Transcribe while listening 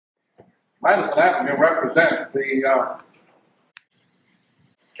Madison Avenue represents the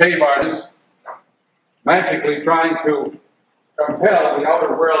cave artists magically trying to compel the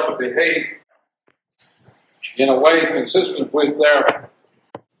outer world to behave in a way consistent with their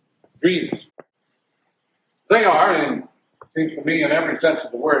dreams. They are, in seems to me, in every sense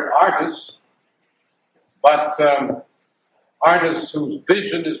of the word, artists, but artists whose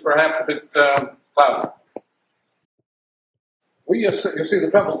vision is perhaps a bit clouded. You see,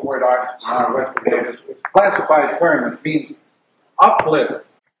 the trouble with the word artist in our Western world is it's a classified term. It means uplift,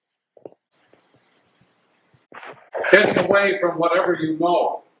 getting away from whatever you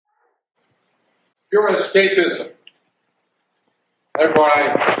know, pure escapism. Therefore,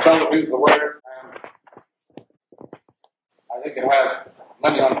 I seldom use the word, and I think it has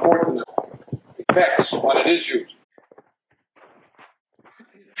many unfortunate effects when it is used.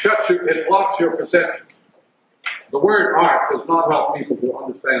 It blocks your perception. The word art does not help people to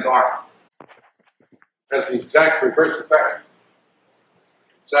understand art. It has the exact reverse effect.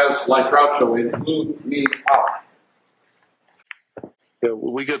 It says, like Groucho, include me out. Yeah,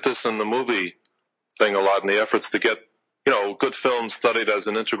 we get this in the movie thing a lot in the efforts to get, good films studied as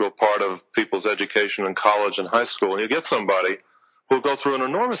an integral part of people's education in college and high school. And you get somebody who will go through an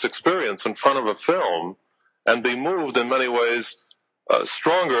enormous experience in front of a film and be moved in many ways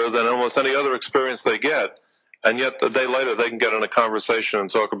stronger than almost any other experience they get. And yet a day later they can get in a conversation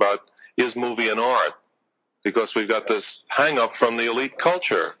and talk about, is movie an art? Because we've got this hang-up from the elite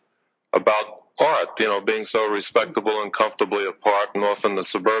culture about art, being so respectable and comfortably apart and often the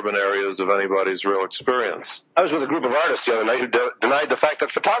suburban areas of anybody's real experience. I was with a group of artists the other night who denied the fact that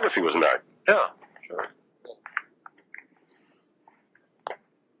photography was an art. Yeah, sure.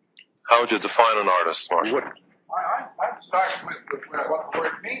 How would you define an artist, Marshall? I'd start with what the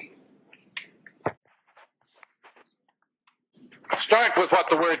word means. Start with what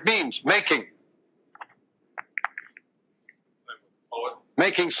the word means, making.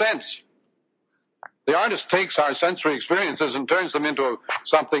 Making sense. The artist takes our sensory experiences and turns them into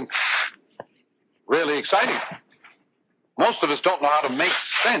something really exciting. Most of us don't know how to make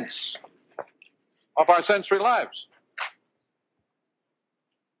sense of our sensory lives.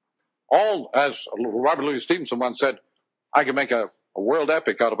 As Robert Louis Stevenson once said, I could make a world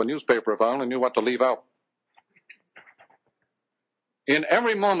epic out of a newspaper if I only knew what to leave out. In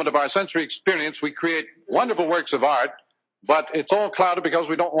every moment of our sensory experience, we create wonderful works of art, but it's all clouded because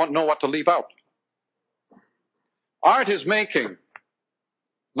we don't know what to leave out. Art is making,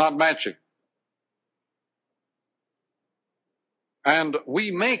 not matching. And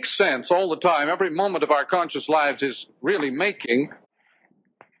we make sense all the time. Every moment of our conscious lives is really making,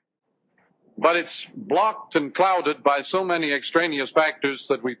 but it's blocked and clouded by so many extraneous factors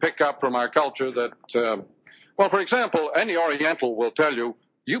that we pick up from our culture that... Well, for example, any Oriental will tell you,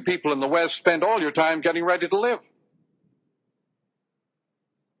 you people in the West spend all your time getting ready to live.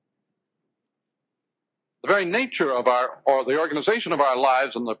 The very nature of the organization of our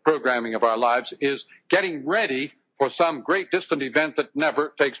lives and the programming of our lives is getting ready for some great distant event that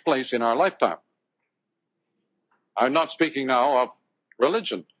never takes place in our lifetime. I'm not speaking now of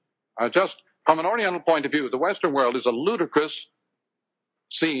religion. Just from an Oriental point of view, the Western world is a ludicrous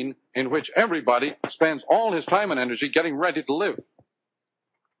scene in which everybody spends all his time and energy getting ready to live.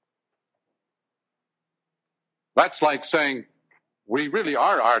 That's like saying, we really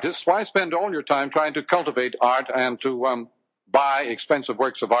are artists. Why spend all your time trying to cultivate art and to buy expensive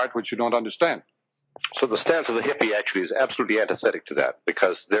works of art which you don't understand? So the stance of the hippie actually is absolutely antithetic to that,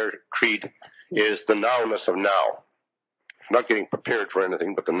 because their creed is the nowness of now. Not getting prepared for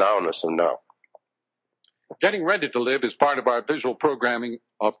anything, but the nowness of now. Getting ready to live is part of our visual programming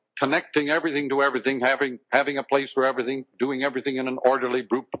of connecting everything to everything, having a place for everything, doing everything in an orderly,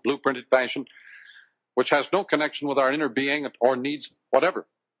 blueprinted fashion, which has no connection with our inner being or needs whatever.